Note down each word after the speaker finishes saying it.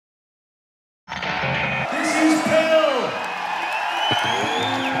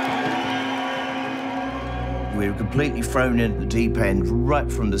We were completely thrown in at the deep end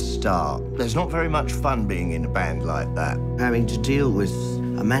right from the start. There's not very much fun being in a band like that. Having to deal with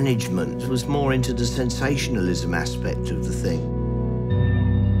a management was more into the sensationalism aspect of the thing.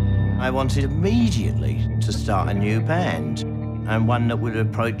 I wanted immediately to start a new band, and one that would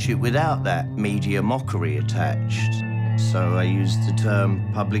approach it without that media mockery attached. So I used the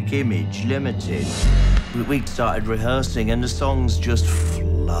term Public Image Ltd. We started rehearsing and the songs just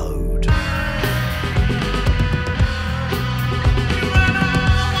flowed.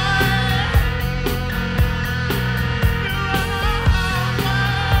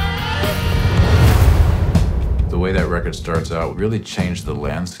 The way that record starts out really changed the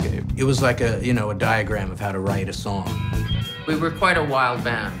landscape. It was like a diagram of how to write a song. We were quite a wild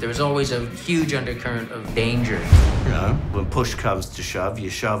band. There was always a huge undercurrent of danger. You know, when push comes to shove, you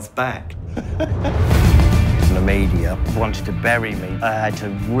shove back. The media wanted to bury me. I had to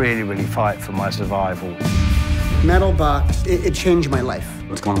really, really fight for my survival. Metal Box, it changed my life.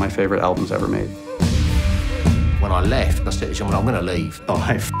 It's one of my favorite albums ever made. When I left, I said to someone, I'm going to leave.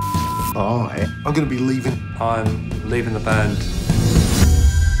 I'm going to be leaving. I'm leaving the band.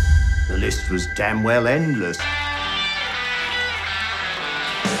 The list was damn well endless.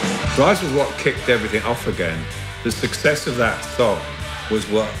 Rise was what kicked everything off again. The success of that song was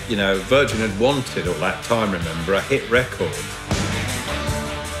what, Virgin had wanted all that time, remember, a hit record.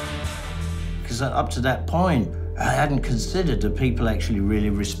 Because up to that point, I hadn't considered that people actually really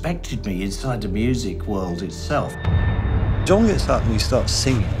respected me inside the music world itself. John gets up and he starts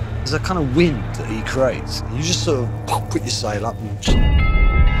singing. There's a kind of wind that he creates. You just sort of put your sail up and